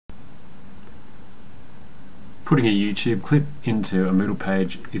Putting a YouTube clip into a Moodle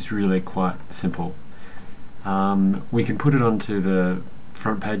page is really quite simple. We can put it onto the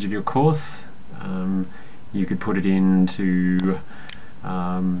front page of your course. You could put it into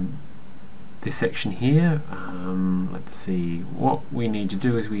this section here. Let's see, what we need to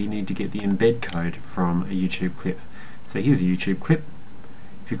do is we need to get the embed code from a YouTube clip. So here's a YouTube clip.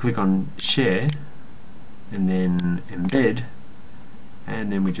 If you click on share and then embed,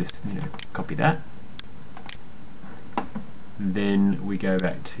 and then we just copy that, then we go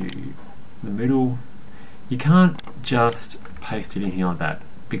back to the Moodle. You can't just paste it in here like that,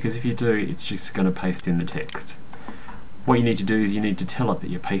 because if you do, it's just going to paste in the text. What you need to do is you need to tell it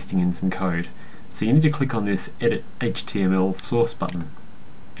that you're pasting in some code. So you need to click on this Edit HTML Source button.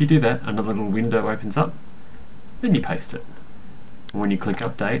 If you do that, another little window opens up, then you paste it. And when you click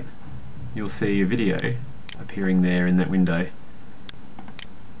Update, you'll see a video appearing there in that window.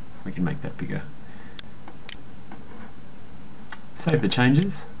 We can make that bigger. Save the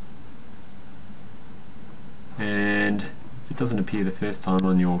changes, and if it doesn't appear the first time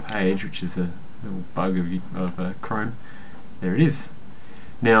on your page, which is a little bug of Chrome, there it is.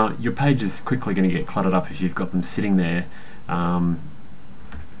 Now your page is quickly going to get cluttered up if you've got them sitting there in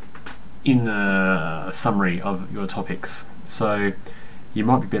the summary of your topics, so you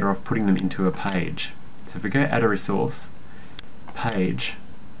might be better off putting them into a page. So if we go add a resource, page,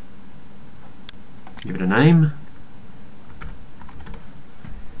 give it a name,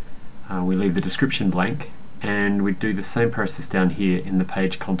 we leave the description blank, and we do the same process down here in the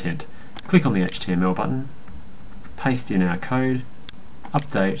page content. Click on the HTML button, paste in our code,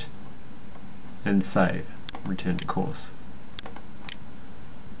 update, and save. Return to course.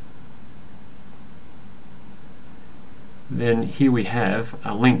 Then here we have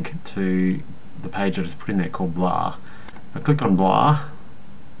a link to the page I just put in there called blah. I click on blah,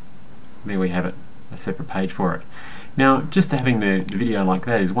 there we have it, a separate page for it. Now, just having the video like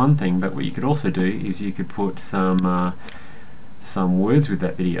that is one thing, but what you could also do is you could put some words with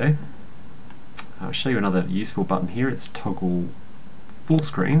that video. I'll show you another useful button here. It's toggle full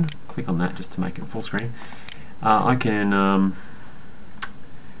screen. Click on that just to make it full screen. I can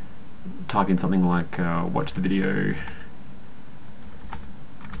type in something like watch the video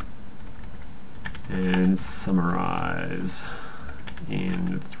and summarize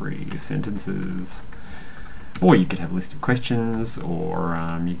in 3 sentences. Or you could have a list of questions, or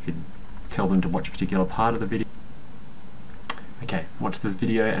you could tell them to watch a particular part of the video. Okay, watch this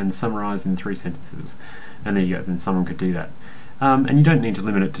video and summarize in 3 sentences. And there you go, then someone could do that. And you don't need to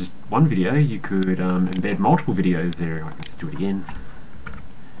limit it to just one video. You could embed multiple videos there. I can just do it again.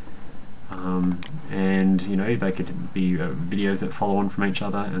 And they could be videos that follow on from each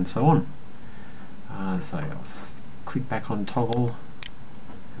other and so on. So I'll click back on toggle,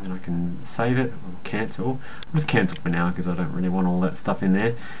 and then I can save it or cancel. I'll just cancel for now because I don't really want all that stuff in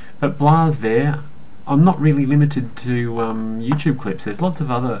there. But blah's there. I'm not really limited to YouTube clips. There's lots of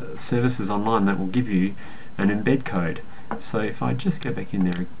other services online that will give you an embed code. So if I just go back in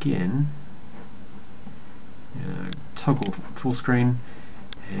there again, toggle full screen,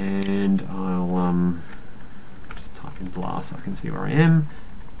 and I'll just type in blah so I can see where I am.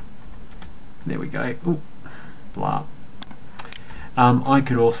 There we go. Ooh, blah. I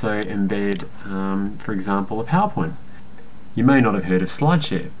could also embed, for example, a PowerPoint. You may not have heard of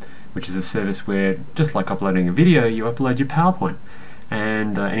SlideShare, which is a service where, just like uploading a video, you upload your PowerPoint,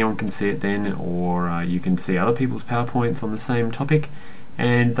 and anyone can see it then, or you can see other people's PowerPoints on the same topic,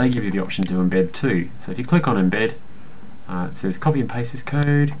 and they give you the option to embed too. So if you click on embed, it says copy and paste this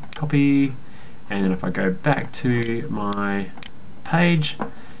code, copy, and then if I go back to my page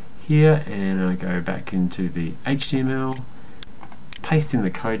here and I go back into the HTML, paste in the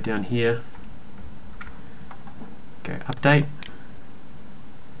code down here, go update,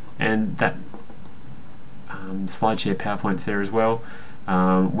 and that SlideShare PowerPoint's there as well.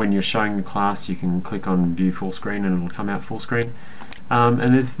 When you're showing the class, you can click on view full screen and it'll come out full screen. And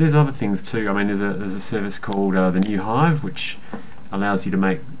there's other things too. I mean, there's a service called the New Hive, which allows you to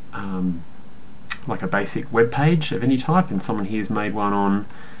make like a basic web page of any type, and someone here's made one on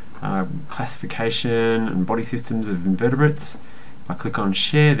classification and body systems of invertebrates. If I click on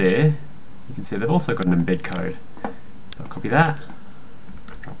share there, you can see they've also got an embed code. So I'll copy that,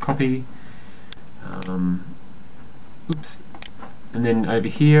 I'll copy, oops, and then over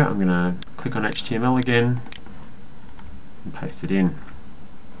here I'm going to click on HTML again and paste it in.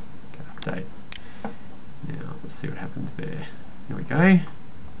 Okay, update. Now let's see what happens there. Here we go.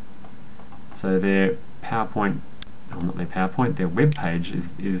 So their PowerPoint, well, not their PowerPoint, their web page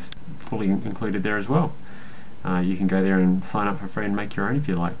is fully included there as well. You can go there and sign up for free and make your own if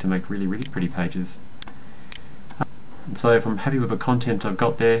you like, to make really, really pretty pages. And so if I'm happy with the content I've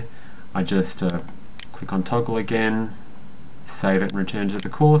got there, I just click on toggle again, save it and return to the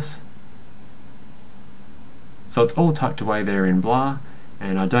course. So it's all tucked away there in Blah,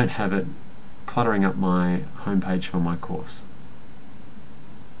 and I don't have it cluttering up my homepage for my course.